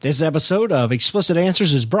This episode of Explicit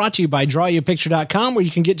Answers is brought to you by DrawYouAPicture.com, where you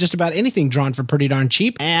can get just about anything drawn for pretty darn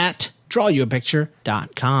cheap at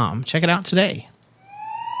DrawYouAPicture.com. Check it out today.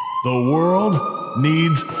 The world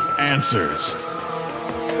needs answers.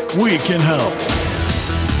 We can help.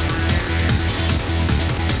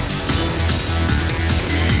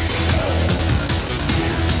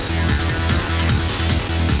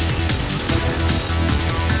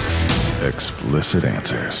 Explicit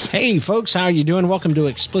Answers. Hey, folks, how are you doing? Welcome to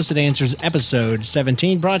Explicit Answers, episode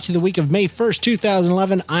 17, brought to you the week of May 1st,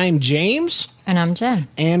 2011. I'm James. And I'm Jen.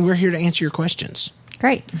 And we're here to answer your questions.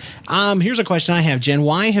 Great. Here's a question I have, Jen.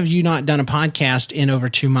 Why have you not done a podcast in over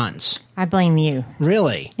 2 months? I blame you.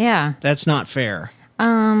 Really? Yeah. That's not fair.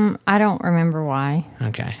 I don't remember why.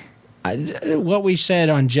 Okay. What we said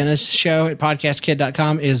on Jenna's show at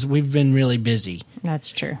podcastkid.com is we've been really busy.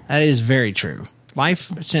 That's true. That is very true.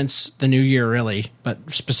 Life since the new year, really, but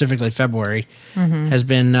specifically February, has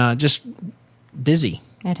been just busy.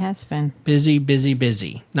 It has been. Busy, busy,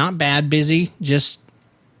 busy. Not bad busy, just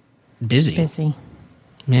busy. Busy.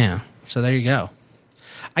 Yeah. So there you go.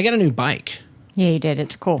 I got a new bike. Yeah, you did.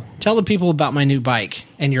 It's cool. Tell the people about my new bike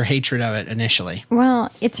and your hatred of it initially.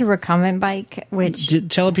 Well, it's a recumbent bike, which...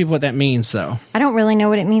 Tell the people what that means, though. I don't really know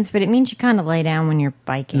what it means, but it means you kind of lay down when you're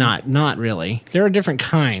biking. Not really. There are different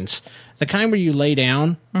kinds. The kind where you lay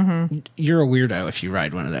down, you're a weirdo if you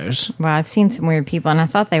ride one of those. Well, I've seen some weird people, and I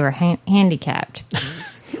thought they were handicapped.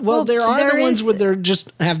 Well, there are the ones where they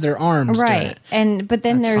just have their arms right, but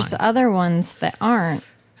then there's other ones that aren't.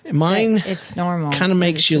 Mine, it's normal. Kind of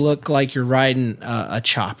makes you look like you're riding a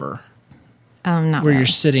chopper. Not where really. you're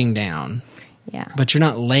sitting down. Yeah, but you're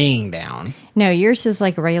not laying down. No, yours is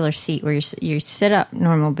like a regular seat where you sit up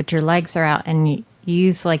normal, but your legs are out, and you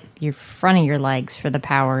use like your front of your legs for the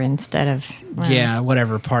power instead of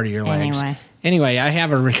whatever part of your legs. Anyway, I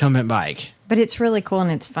have a recumbent bike, but it's really cool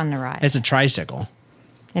and it's fun to ride. It's a tricycle.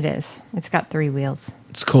 It is. It's got 3 wheels.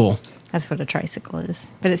 It's cool. That's what a tricycle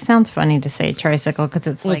is. But it sounds funny to say tricycle because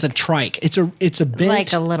it's it's a trike. It's a bent,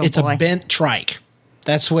 like a little It's boy. A bent trike.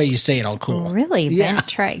 That's the way you say it. All cool. Really, yeah. Bent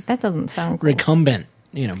trike. That doesn't sound cool. Recumbent.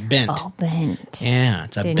 Bent. Oh, bent. Yeah,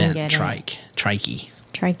 it's a bent trike. Trikey.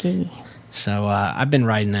 Trikey. So I've been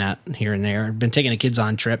riding that here and there. I've been taking the kids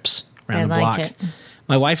on trips around the block. It.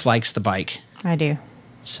 My wife likes the bike. I do.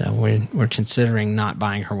 So we're considering not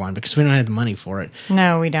buying her one because we don't have the money for it.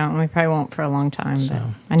 No, we don't. We probably won't for a long time. So.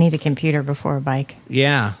 But I need a computer before a bike.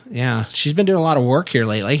 Yeah. She's been doing a lot of work here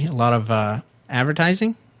lately. A lot of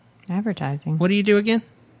advertising. Advertising. What do you do again?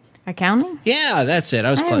 Accounting? Yeah, that's it.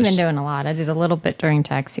 I was close. I haven't been doing a lot. I did a little bit during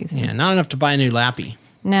tax season. Yeah, not enough to buy a new Lappy.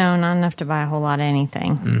 No, not enough to buy a whole lot of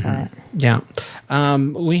anything. But. Yeah.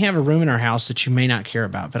 We have a room in our house that you may not care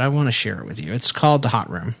about, but I want to share it with you. It's called the hot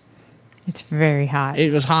room. It's very hot.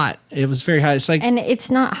 It was hot. It was very hot. It's like, and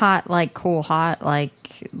it's not hot like cool hot, like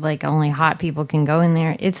only hot people can go in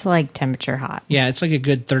there. It's like temperature hot. Yeah, it's like a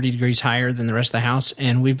good 30 degrees higher than the rest of the house,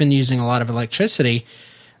 and we've been using a lot of electricity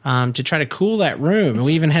to try to cool that room. And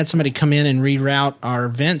we even had somebody come in and reroute our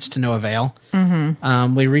vents to no avail.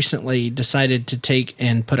 We recently decided to take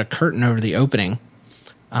and put a curtain over the opening,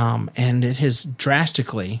 and it has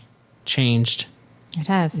drastically changed. It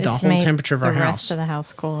has. The whole temperature of our house. The rest of the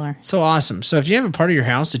house cooler. So awesome. So if you have a part of your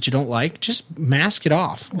house that you don't like, just mask it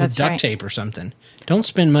off with duct tape or something. Don't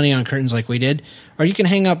spend money on curtains like we did. Or you can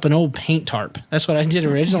hang up an old paint tarp. That's what I did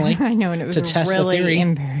originally. I know, and it was to test really the theory.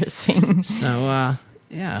 Embarrassing. So,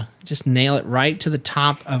 just nail it right to the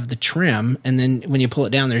top of the trim, and then when you pull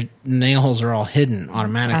it down, the nail holes are all hidden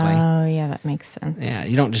automatically. Oh, yeah, that makes sense. Yeah,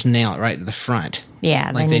 you don't just nail it right to the front.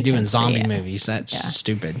 Yeah, like they do in zombie movies. That's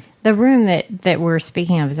stupid. The room that we're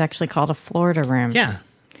speaking of is actually called a Florida room. Yeah,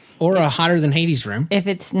 or a hotter than Hades room. If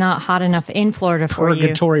it's not hot enough in Florida for you,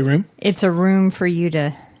 purgatory room. It's a room for you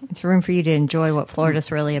to. It's a room for you to enjoy what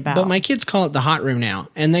Florida's really about. But my kids call it the hot room now,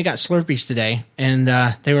 and they got Slurpees today, and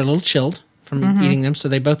they were a little chilled from eating them, so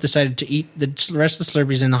they both decided to eat the rest of the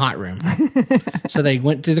Slurpees in the hot room. So they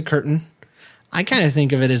went through the curtain. I kind of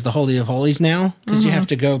think of it as the Holy of Holies now, because you have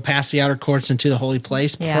to go past the outer courts into the holy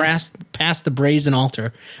place, past the brazen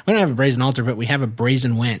altar. We don't have a brazen altar, but we have a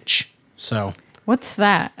brazen wench. So what's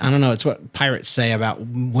that? I don't know. It's what pirates say about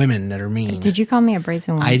women that are mean. Did you call me a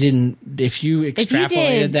brazen wench? I didn't. If you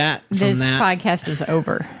extrapolated that from this that, podcast is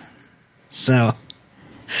over. So,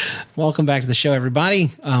 welcome back to the show, everybody.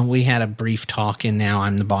 We had a brief talk, and now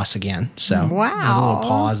I'm the boss again. So, There's a little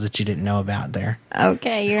pause that you didn't know about there.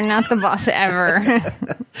 Okay, you're not the boss ever.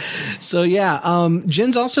 So,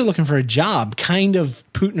 Jen's also looking for a job, kind of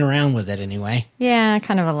pooting around with it anyway. Yeah,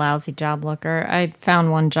 kind of a lousy job looker. I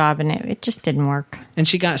found one job, and it just didn't work. And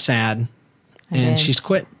she got sad, and she's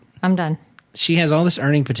quit. I'm done. She has all this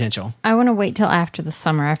earning potential. I want to wait till after the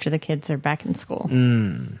summer, after the kids are back in school.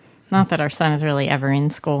 Not that our son is really ever in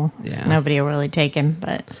school. Yeah. So nobody will really take him,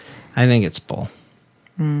 but I think it's bull.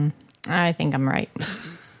 I think I'm right.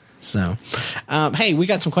 So, hey, we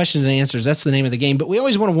got some questions and answers. That's the name of the game. But we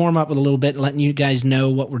always want to warm up with a little bit, letting you guys know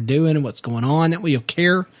what we're doing and what's going on. That way you'll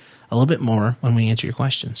care a little bit more when we answer your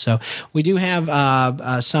questions. So we do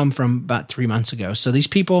have some from about 3 months ago. So these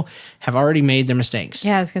people have already made their mistakes.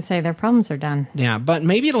 Yeah, I was going to say their problems are done. Yeah, but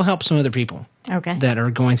maybe it'll help some other people. Okay. That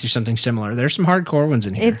are going through something similar. There's some hardcore ones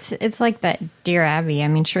in here. It's like that Dear Abby. I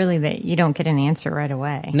mean, surely that you don't get an answer right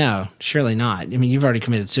away. No, surely not. I mean, you've already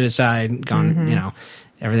committed suicide, gone,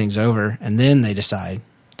 everything's over, and then they decide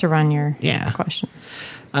to run your Yeah. question.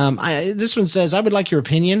 This one says, I would like your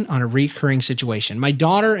opinion on a recurring situation. My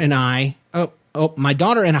daughter and a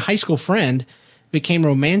high school friend became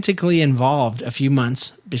romantically involved a few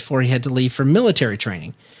months before he had to leave for military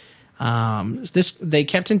training. They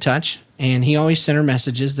kept in touch, and he always sent her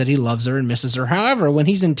messages that he loves her and misses her. However, when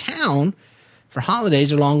he's in town for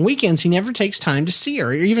holidays or long weekends, he never takes time to see her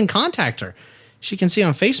or even contact her. She can see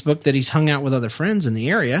on Facebook that he's hung out with other friends in the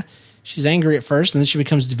area. She's angry at first, and then she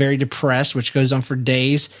becomes very depressed, which goes on for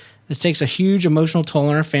days. This takes a huge emotional toll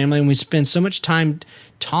on our family, and we spend so much time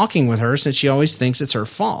talking with her since she always thinks it's her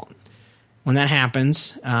fault. When that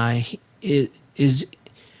happens,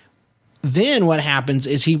 then what happens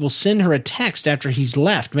is he will send her a text after he's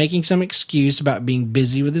left, making some excuse about being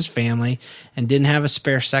busy with his family and didn't have a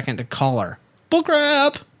spare second to call her.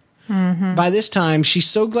 Bullcrap! Mm-hmm. By this time, she's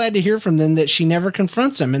so glad to hear from them that she never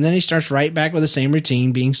confronts him, and then he starts right back with the same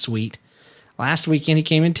routine, being sweet. Last weekend, he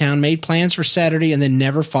came in town, made plans for Saturday, and then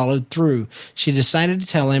never followed through. She decided to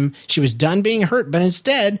tell him she was done being hurt, but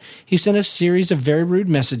instead, he sent a series of very rude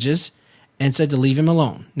messages and said to leave him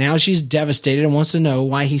alone. Now she's devastated and wants to know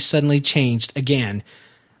why he suddenly changed again.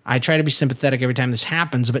 I try to be sympathetic every time this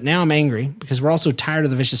happens, but now I'm angry because we're also tired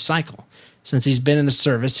of the vicious cycle. Since he's been in the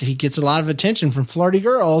service, he gets a lot of attention from flirty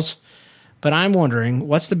girls, but I'm wondering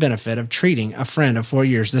what's the benefit of treating a friend of 4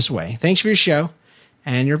 years this way. Thanks for your show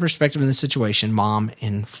and your perspective in this situation, Mom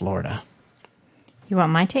in Florida. You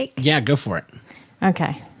want my take? Yeah, go for it.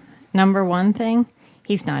 Okay. Number one thing,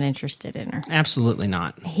 he's not interested in her. Absolutely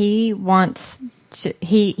not. He wants to,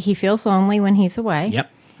 he feels lonely when he's away. Yep.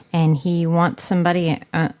 And he wants somebody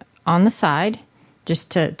on the side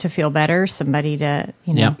just to feel better, somebody to,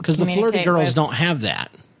 Yeah, because the flirty girls don't have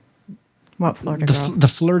that. What flirty girls? The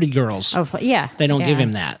flirty girls. Oh, yeah. They don't give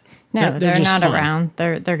him that. No, they're just not fun. around.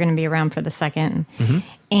 They're going to be around for the second. Mm-hmm.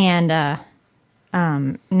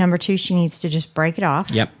 And number two, she needs to just break it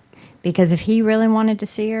off. Yep. Because if he really wanted to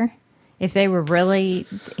see her, if they were really,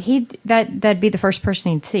 that'd be the first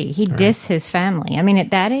person he'd see. He'd diss his family. I mean,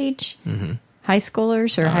 at that age, high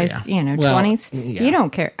schoolers or 20s, you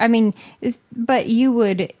don't care. I mean, but you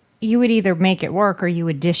would either make it work or you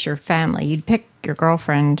would diss your family. You'd pick your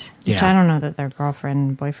girlfriend, which I don't know that they're girlfriend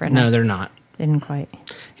and boyfriend. No, they're not. Didn't quite.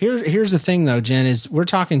 Here's the thing, though, Jen, is we're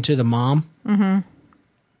talking to the mom,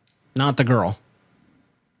 not the girl.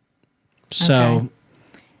 So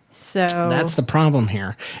that's the problem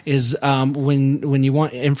here. Is when you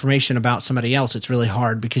want information about somebody else, it's really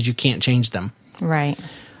hard because you can't change them. Right.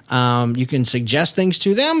 You can suggest things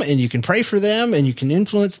to them, and you can pray for them, and you can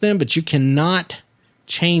influence them, but you cannot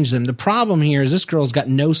change them. The problem here is this girl's got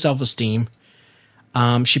no self-esteem.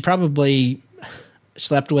 She probably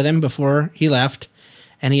slept with him before he left,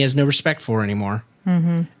 and he has no respect for her anymore.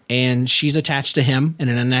 Mm-hmm. And she's attached to him in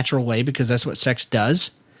an unnatural way because that's what sex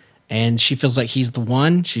does. And she feels like he's the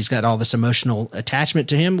one. She's got all this emotional attachment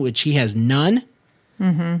to him, which he has none.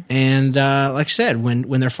 Mm-hmm. And like I said,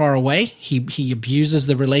 when they're far away, he abuses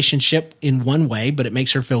the relationship in one way, but it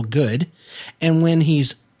makes her feel good. And when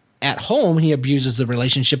he's at home, he abuses the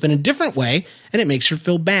relationship in a different way, and it makes her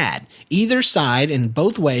feel bad. Either side in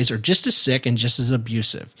both ways are just as sick and just as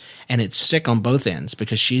abusive. And it's sick on both ends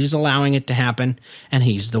because she's allowing it to happen, and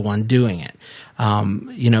he's the one doing it.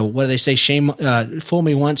 What do they say? Shame, fool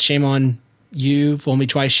me once, shame on you. Fool me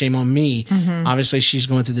twice, shame on me. Mm-hmm. Obviously, she's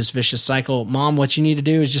going through this vicious cycle. Mom, what you need to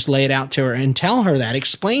do is just lay it out to her and tell her that.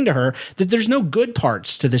 Explain to her that there's no good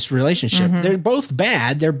parts to this relationship. Mm-hmm. They're both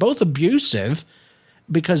bad. They're both abusive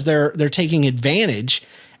because they're taking advantage,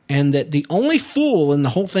 and that the only fool in the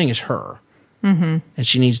whole thing is her. Mm-hmm. And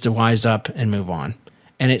she needs to wise up and move on.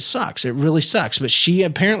 And it sucks. It really sucks. But she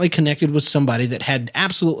apparently connected with somebody that had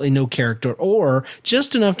absolutely no character or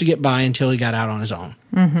just enough to get by until he got out on his own.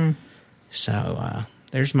 Mm-hmm. So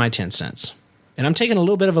there's my 10 cents. And I'm taking a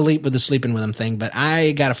little bit of a leap with the sleeping with him thing, but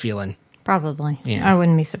I got a feeling. Probably. Yeah. I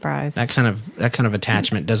wouldn't be surprised. That kind of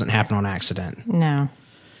attachment doesn't happen on accident. No.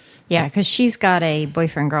 Yeah, because she's got a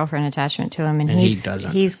boyfriend-girlfriend attachment to him, and he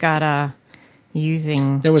doesn't. He's got a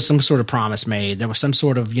using. There was some sort of promise made. There was some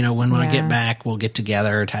sort of, when I get back, we'll get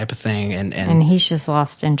together type of thing. And he's just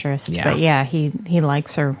lost interest. Yeah. But yeah, he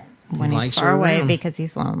likes her when he's far away because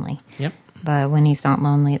he's lonely. Yep. But when he's not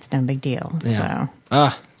lonely, it's no big deal. Yeah.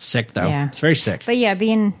 So. Sick though. Yeah. It's very sick. But yeah,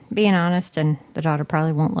 being honest, and the daughter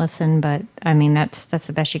probably won't listen, but I mean that's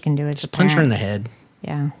the best you can do as a parent. Punch her in the head.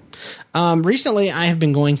 Yeah. Recently, I have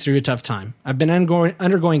been going through a tough time. I've been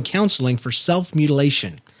undergoing counseling for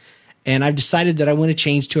self-mutilation. And I've decided that I want to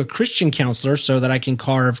change to a Christian counselor so that I can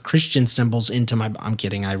carve Christian symbols into my... I'm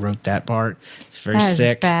kidding. I wrote that part. It's very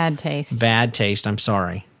sick. Bad taste. Bad taste. I'm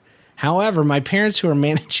sorry. However, my parents who are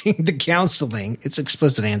managing the counseling, it's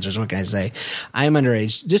explicit answers, what can I say? I am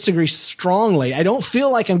underage, disagree strongly. I don't feel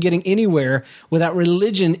like I'm getting anywhere without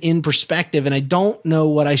religion in perspective, and I don't know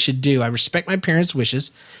what I should do. I respect my parents' wishes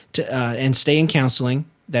to and stay in counseling.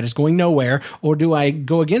 That is going nowhere. Or do I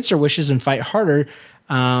go against their wishes and fight harder?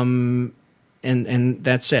 And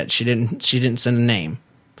that's it. She didn't send a name.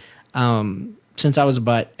 Since I was a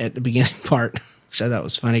butt at the beginning part, which I thought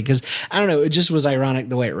was funny because I don't know, it just was ironic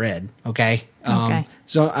the way it read. Okay.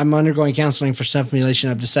 So I'm undergoing counseling for self-mutilation.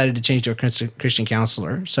 I've decided to change to a Christian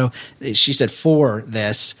counselor. So she said for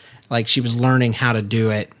this, like she was learning how to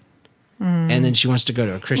do it. And then she wants to go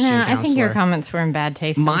to a Christian counselor. I think your comments were in bad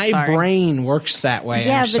taste. My brain works that way.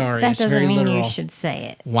 Yeah, I'm sorry. That doesn't mean literal. You should say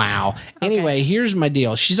it. Wow. Okay. Anyway, here's my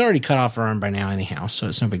deal. She's already cut off her arm by now anyhow, so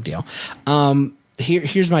it's no big deal.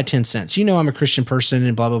 Here's my 10 cents. I'm a Christian person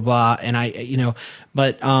and blah, blah, blah. And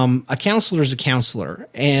but a counselor is a counselor,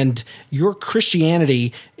 and your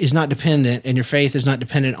Christianity is not dependent, and your faith is not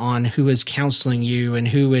dependent on who is counseling you and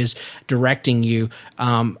who is directing you.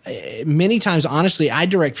 Many times, honestly, I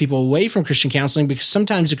direct people away from Christian counseling because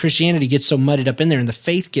sometimes the Christianity gets so muddied up in there and the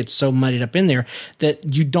faith gets so muddied up in there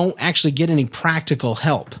that you don't actually get any practical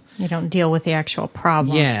help. You don't deal with the actual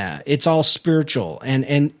problem. Yeah, it's all spiritual.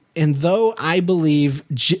 And though I believe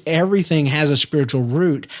everything has a spiritual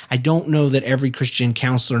root, I don't know that every Christian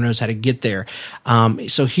counselor knows how to get there.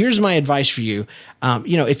 So here's my advice for you.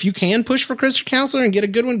 If you can push for Christian counselor and get a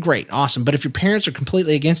good one, great, awesome. But if your parents are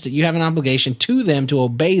completely against it, you have an obligation to them to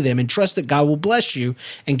obey them and trust that God will bless you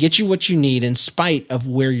and get you what you need in spite of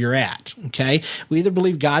where you're at. Okay? We either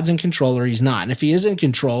believe God's in control or he's not. And if he is in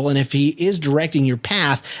control and if he is directing your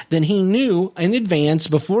path, then he knew in advance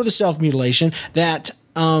before the self-mutilation that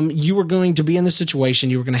you were going to be in this situation.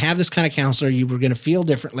 You were going to have this kind of counselor. You were going to feel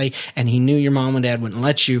differently, and he knew your mom and dad wouldn't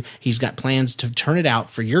let you. He's got plans to turn it out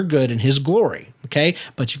for your good and his glory. Okay.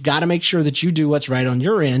 But you've got to make sure that you do what's right on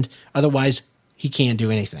your end. Otherwise he can't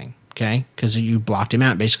do anything. Okay. Because you blocked him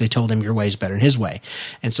out, basically told him your way is better than his way.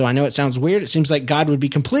 And so I know it sounds weird. It seems like God would be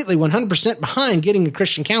completely 100% behind getting a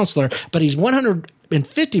Christian counselor, but he's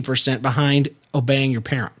 150% behind obeying your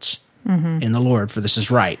parents in the Lord, for this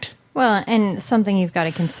is right. Well, and something you've got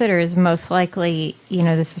to consider is most likely,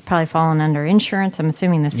 this is probably falling under insurance. I'm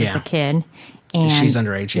assuming this is a kid. And she's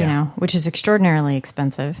underage, which is extraordinarily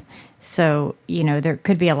expensive. So, there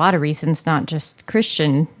could be a lot of reasons, not just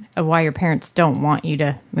Christian, of why your parents don't want you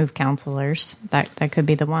to move counselors. That could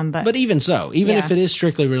be the one. But even so, if it is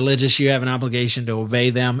strictly religious, you have an obligation to obey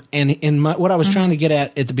them. And what I was trying to get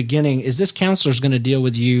at the beginning is this counselor is going to deal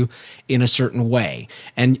with you in a certain way.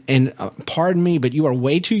 And pardon me, but you are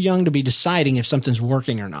way too young to be deciding if something's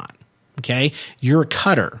working or not. Okay? You're a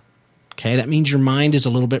cutter. Okay? That means your mind is a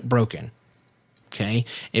little bit broken. Okay?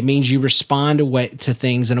 It means you respond to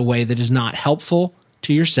things in a way that is not helpful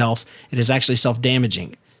to yourself. It is actually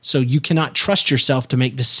self-damaging. So you cannot trust yourself to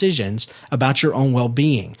make decisions about your own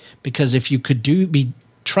well-being, because if you could be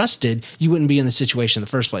trusted, you wouldn't be in the situation in the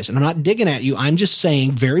first place. And I'm not digging at you. I'm just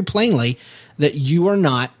saying very plainly that you are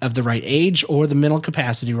not of the right age or the mental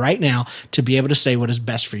capacity right now to be able to say what is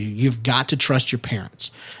best for you. You've got to trust your parents.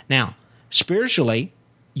 Now, spiritually,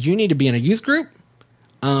 you need to be in a youth group.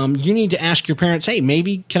 You need to ask your parents, hey,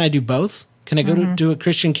 maybe can I do both? Can I go to a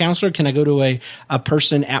Christian counselor? Can I go to a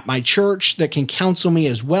person at my church that can counsel me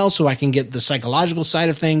as well, so I can get the psychological side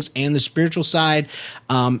of things and the spiritual side?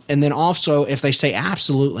 And then also, if they say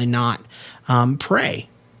absolutely not, pray.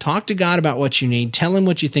 Talk to God about what you need. Tell him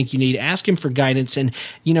what you think you need. Ask him for guidance. And,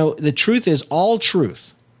 the truth is, all truth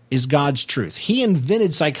is God's truth. He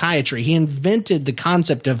invented psychiatry. He invented the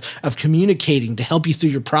concept of communicating to help you through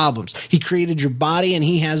your problems. He created your body, and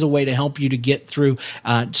he has a way to help you to get through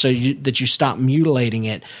that you stop mutilating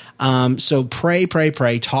it. So pray,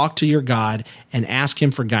 talk to your God and ask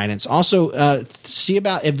him for guidance. Also, see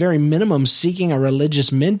about, at very minimum, seeking a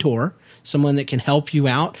religious mentor someone that can help you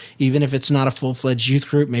out, even if it's not a full-fledged youth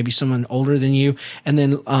group, maybe someone older than you. And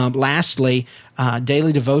then lastly,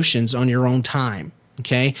 daily devotions on your own time,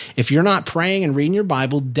 okay? If you're not praying and reading your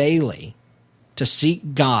Bible daily to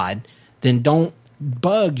seek God, then don't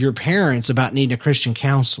bug your parents about needing a Christian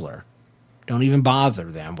counselor. Don't even bother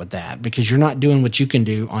them with that because you're not doing what you can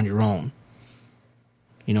do on your own.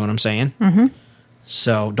 You know what I'm saying? Mm-hmm.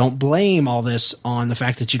 So don't blame all this on the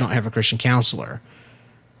fact that you don't have a Christian counselor.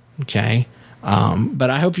 Okay. But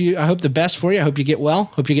I hope the best for you. I hope you get well.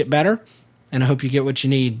 Hope you get better, and I hope you get what you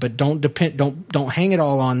need. But don't hang it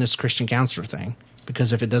all on this Christian counselor thing,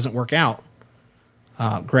 because if it doesn't work out,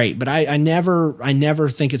 great. But I never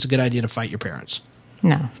think it's a good idea to fight your parents.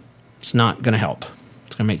 No, it's not going to help.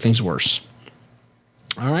 It's going to make things worse.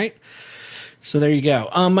 All right. So there you go.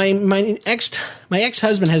 My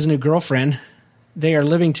ex-husband has a new girlfriend. They are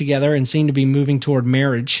living together and seem to be moving toward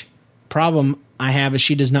marriage. Problem I have is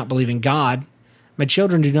she does not believe in God. My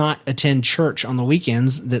children do not attend church on the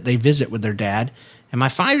weekends that they visit with their dad. And my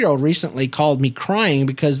 5-year-old recently called me crying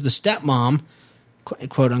because the stepmom,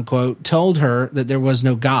 quote unquote, told her that there was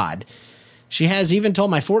no God. She has even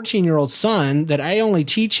told my 14-year-old son that I only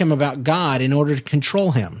teach him about God in order to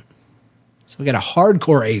control him. So we got a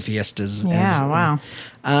hardcore atheist. Wow.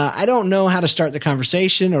 I don't know how to start the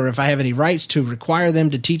conversation or if I have any rights to require them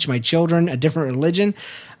to teach my children a different religion.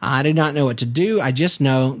 I do not know what to do. I just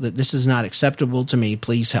know that this is not acceptable to me.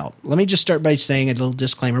 Please help. Let me just start by saying a little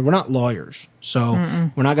disclaimer. We're not lawyers, so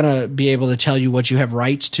we're not going to be able to tell you what you have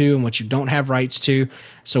rights to and what you don't have rights to.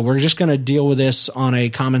 So we're just going to deal with this on a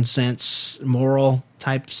common sense, moral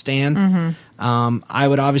type stand. I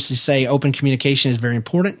would obviously say open communication is very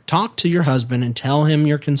important. Talk to your husband and tell him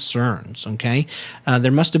your concerns, okay?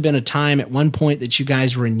 There must have been a time at one point that you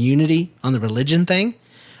guys were in unity on the religion thing.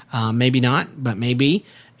 Maybe not, but maybe.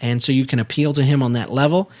 And so you can appeal to him on that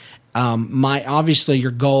level. Obviously your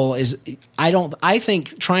goal is, I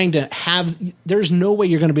think trying to there's no way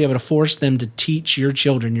you're going to be able to force them to teach your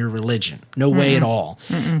children your religion. No way at all.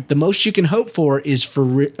 The most you can hope for is for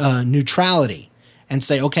neutrality. And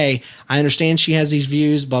say, okay, I understand she has these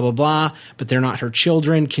views, blah, blah, blah, but they're not her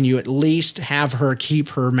children. Can you at least have her keep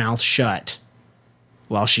her mouth shut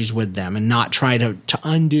while she's with them and not try to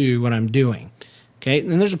undo what I'm doing? Okay,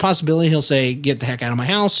 and there's a possibility he'll say, get the heck out of my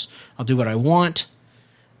house. I'll do what I want.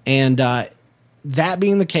 And that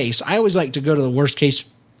being the case, I always like to go to the worst case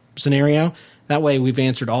scenario. That way we've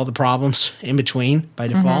answered all the problems in between by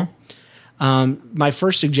default. My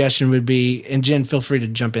first suggestion would be, and Jen, feel free to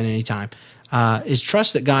jump in anytime, is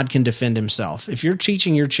trust that God can defend himself. If you're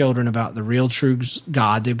teaching your children about the real, true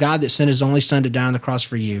God, the God that sent his only son to die on the cross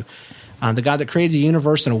for you, the God that created the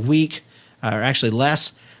universe in a week, or actually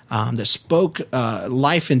less, that spoke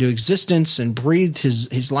life into existence and breathed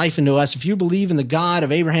his life into us. If you believe in the God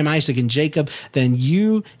of Abraham, Isaac, and Jacob, then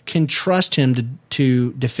you can trust him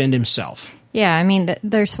to defend himself. Yeah, I mean,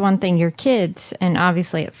 there's one thing, your kids, and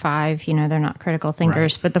obviously at 5, they're not critical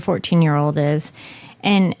thinkers, but the 14-year-old is.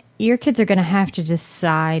 And your kids are going to have to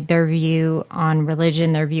decide their view on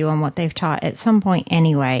religion, their view on what they've taught at some point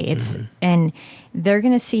anyway. And they're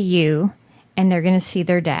going to see you, and they're going to see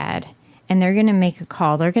their dad, and they're going to make a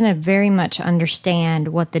call. They're going to very much understand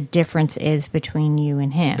what the difference is between you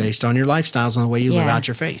and him. Based on your lifestyles and the way you live out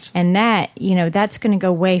your faith. And that, that's going to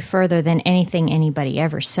go way further than anything anybody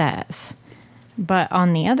ever says. But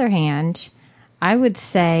on the other hand, I would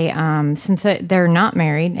say, since they're not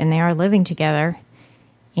married and they are living together,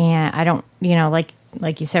 and I don't,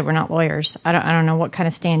 like you said, we're not lawyers. I don't know what kind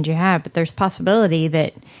of stand you have, but there's possibility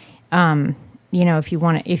that,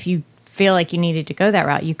 if you feel like you needed to go that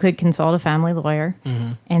route, you could consult a family lawyer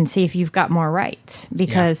and see if you've got more rights.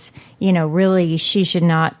 Because, really, she should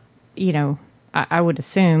not, I would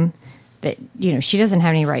assume that, she doesn't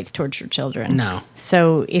have any rights towards your children. No.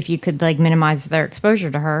 So if you could, minimize their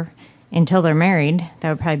exposure to her until they're married, that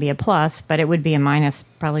would probably be a plus, but it would be a minus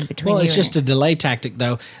probably between you. Well, it's just a delay tactic,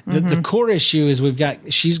 though. The core issue is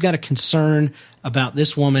she's got a concern about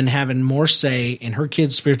this woman having more say in her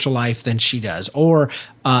kid's spiritual life than she does, or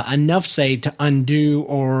enough say to undo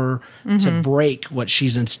or to break what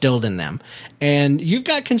she's instilled in them. And you've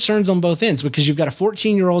got concerns on both ends, because you've got a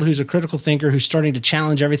 14-year-old who's a critical thinker who's starting to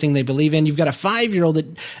challenge everything they believe in. You've got a 5-year-old that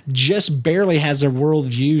just barely has their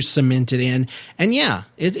worldview cemented in. And yeah,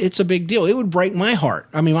 it's a big deal. It would break my heart.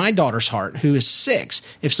 I mean, my daughter's heart, who is 6,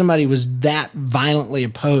 if somebody was that violently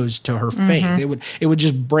opposed to her faith. It would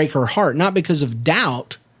just break her heart, not because of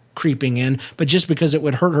doubt, creeping in, but just because it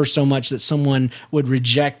would hurt her so much that someone would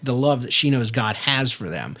reject the love that she knows God has for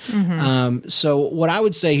them. So what I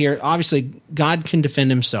would say here, obviously God can defend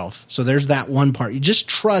himself. So there's that one part. You just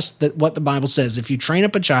trust that what the Bible says. If you train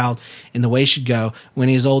up a child in the way he should go, when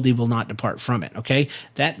he is old, he will not depart from it. Okay.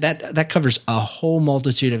 That covers a whole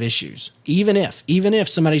multitude of issues. Even if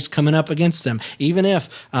somebody's coming up against them, even if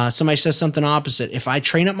somebody says something opposite, if I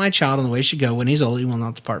train up my child in the way he should go, when he's old, he will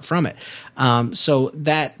not depart from it. So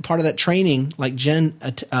that part of that training, like Jen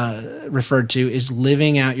referred to, is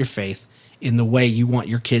living out your faith in the way you want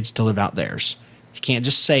your kids to live out theirs. You can't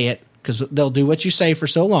just say it, because they'll do what you say for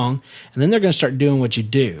so long, and then they're going to start doing what you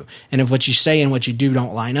do. And if what you say and what you do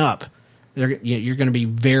don't line up, you're going to be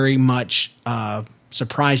very much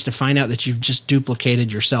surprised to find out that you've just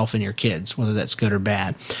duplicated yourself and your kids, whether that's good or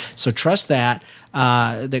bad. So trust that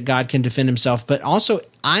God can defend himself. But also,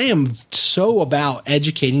 I am so about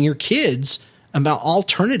educating your kids about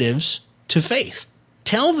alternatives to faith.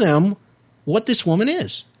 Tell them what this woman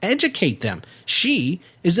is. Educate them. She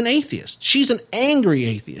is an atheist. She's an angry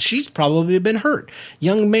atheist. She's probably been hurt.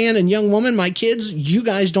 Young man and young woman, my kids, you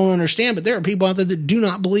guys don't understand, but there are people out there that do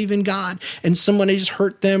not believe in God, and somebody just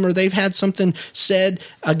hurt them, or they've had something said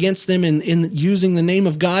against them in using the name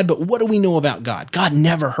of God. But what do we know about God? God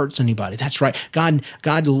never hurts anybody. That's right.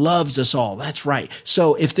 God loves us all. That's right.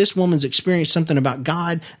 So if this woman's experienced something about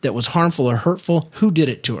God that was harmful or hurtful, who did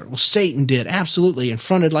it to her? Well, Satan did, absolutely, and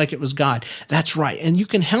fronted like it was God. That's right. And you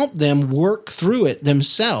can help them work through it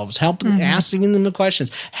themselves, asking them the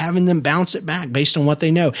questions, having them bounce it back based on what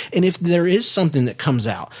they know. And if there is something that comes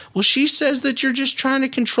out, well, she says that you're just trying to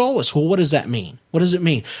control us. Well, what does that mean? What does it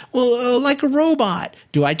mean? Well, like a robot.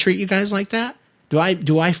 Do I treat you guys like that? Do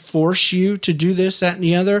I force you to do this, that, and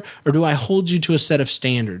the other? Or do I hold you to a set of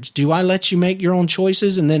standards? Do I let you make your own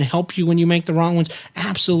choices and then help you when you make the wrong ones?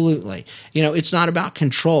 Absolutely. It's not about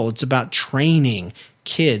control. It's about training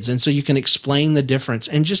kids. And so you can explain the difference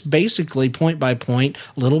and just basically point by point,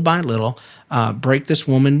 little by little, break this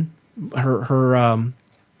woman, her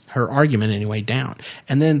argument anyway, down.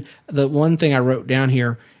 And then the one thing I wrote down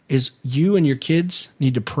here is you and your kids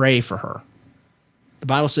need to pray for her. The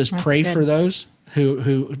Bible says that's pray good. For those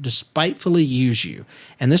who despitefully use you.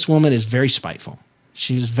 And this woman is very spiteful.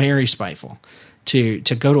 She's very spiteful. To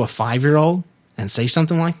go to a 5-year-old and say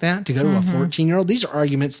something like that, to go to a 14-year-old, these are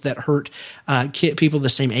arguments that hurt people the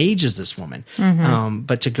same age as this woman.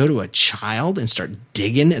 But to go to a child and start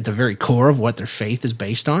digging at the very core of what their faith is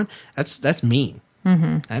based on, that's mean.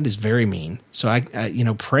 That is very mean. So I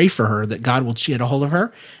pray for her that God will get a hold of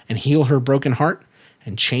her and heal her broken heart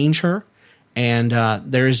and change her. And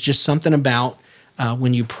there is just something about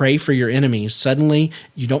when you pray for your enemies, suddenly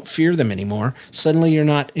you don't fear them anymore. Suddenly you're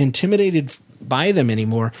not intimidated by them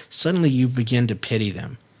anymore. Suddenly you begin to pity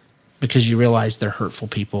them because you realize they're hurtful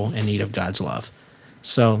people in need of God's love.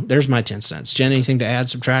 So there's my 10 cents. Jen, anything to add,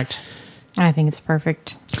 subtract? I think it's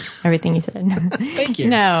perfect. Everything you said. Thank you.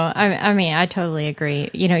 No, I mean, I totally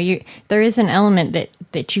agree. There is an element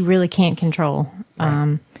that you really can't control.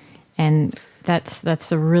 Right. And that's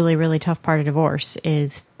the really, really tough part of divorce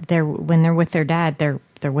is when they're with their dad, they're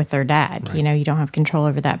with their dad. Right. You don't have control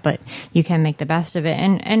over that, but you can make the best of it.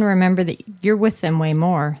 And remember that you're with them way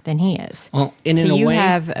more than he is. Well, so you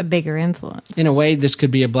have a bigger influence. In a way, this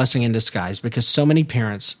could be a blessing in disguise because so many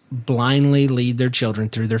parents blindly lead their children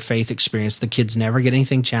through their faith experience. The kids never get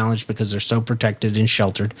anything challenged because they're so protected and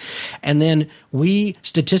sheltered. And then we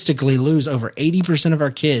statistically lose over 80% of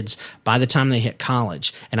our kids by the time they hit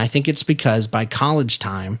college. And I think it's because by college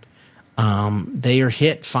time, they are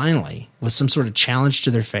hit finally with some sort of challenge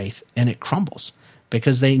to their faith, and it crumbles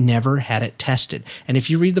because they never had it tested. And if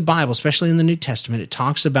you read the Bible, especially in the New Testament, it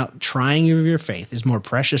talks about trying your faith is more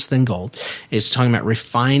precious than gold. It's talking about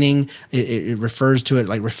refining. It refers to it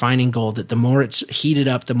like refining gold, that the more it's heated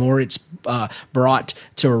up, the more it's brought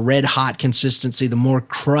to a red-hot consistency, the more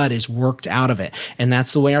crud is worked out of it. And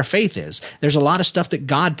that's the way our faith is. There's a lot of stuff that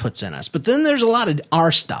God puts in us, but then there's a lot of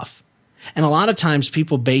our stuff. And a lot of times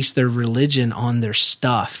people base their religion on their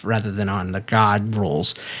stuff rather than on the God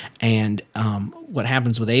rules. And what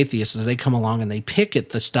happens with atheists is they come along and they pick at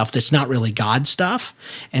the stuff that's not really God stuff.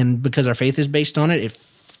 And because our faith is based on it, it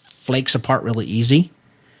flakes apart really easy.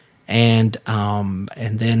 And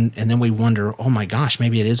then we wonder, oh my gosh,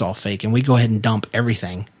 maybe it is all fake. And we go ahead and dump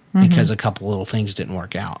everything because a couple little things didn't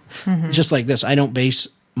work out. Just like this, I don't base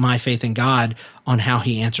my faith in God on how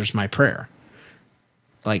he answers my prayer.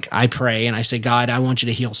 Like I pray and I say, God, I want you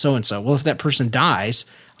to heal so-and-so. Well, if that person dies,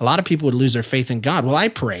 a lot of people would lose their faith in God. Well, I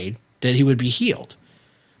prayed that he would be healed.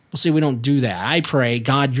 Well, see, we don't do that. I pray,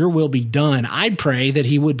 God, your will be done. I pray that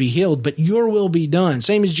he would be healed, but your will be done.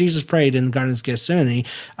 Same as Jesus prayed in the Garden of Gethsemane.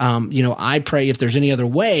 I pray if there's any other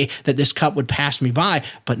way that this cup would pass me by,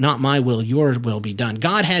 but not my will, your will be done.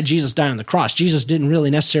 God had Jesus die on the cross. Jesus didn't really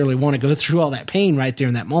necessarily want to go through all that pain right there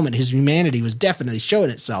in that moment. His humanity was definitely showing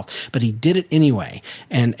itself, but he did it anyway.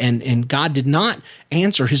 And God did not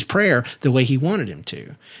answer his prayer the way he wanted him to.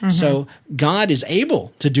 Mm-hmm. So God is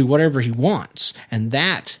able to do whatever he wants, and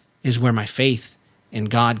that is where my faith in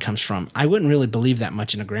God comes from. I wouldn't really believe that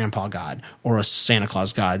much in a grandpa God or a Santa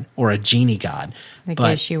Claus God or a genie God. That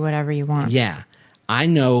gives you whatever you want. Yeah. I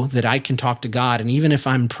know that I can talk to God, and even if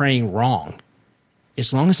I'm praying wrong,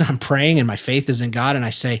 as long as I'm praying and my faith is in God and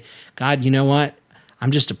I say, God, you know what?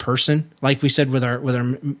 I'm just a person. Like we said with our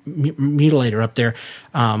mutilator up there,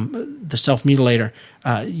 the self-mutilator,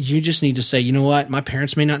 you just need to say, you know what? My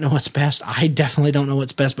parents may not know what's best. I definitely don't know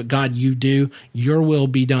what's best, but God, you do. Your will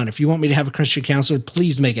be done. If you want me to have a Christian counselor,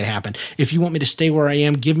 please make it happen. If you want me to stay where I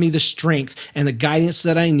am, give me the strength and the guidance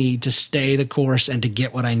that I need to stay the course and to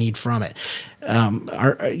get what I need from it.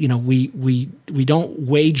 We don't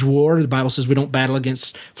wage war. The Bible says we don't battle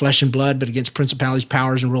against flesh and blood, but against principalities,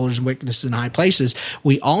 powers, and rulers and wickedness in high places.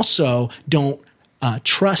 We also don't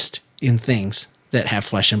trust in things that have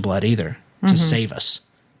flesh and blood either to save us.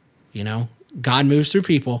 God moves through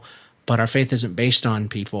people, but our faith isn't based on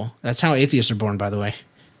people. That's how atheists are born, by the way,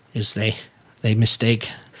 is they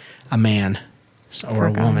mistake a man or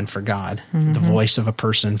a woman for God, the voice of a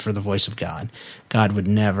person for the voice of God. God would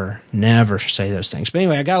never, never say those things. But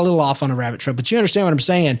anyway, I got a little off on a rabbit trail, but you understand what I'm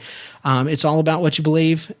saying. It's all about what you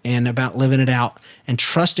believe and about living it out and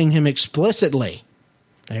trusting him explicitly.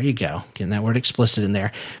 There you go. Getting that word explicit in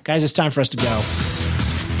there. Guys, it's time for us to go.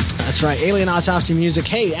 That's right. Alien Autopsy Music.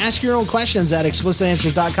 Hey, ask your own questions at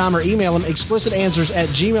explicitanswers.com or email them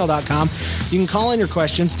explicitanswers@gmail.com. You can call in your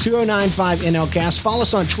questions, 2095NLCast. Follow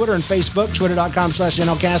us on Twitter and Facebook,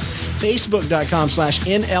 twitter.com/NLCast,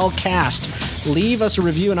 facebook.com/NLCast. Leave us a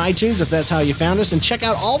review in iTunes if that's how you found us, and check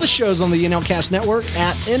out all the shows on the NLCast network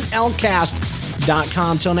at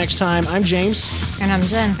NLCast.com. Till next time, I'm James. And I'm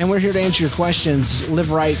Jen. And we're here to answer your questions.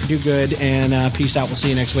 Live right, do good, and peace out. We'll see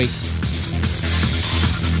you next week.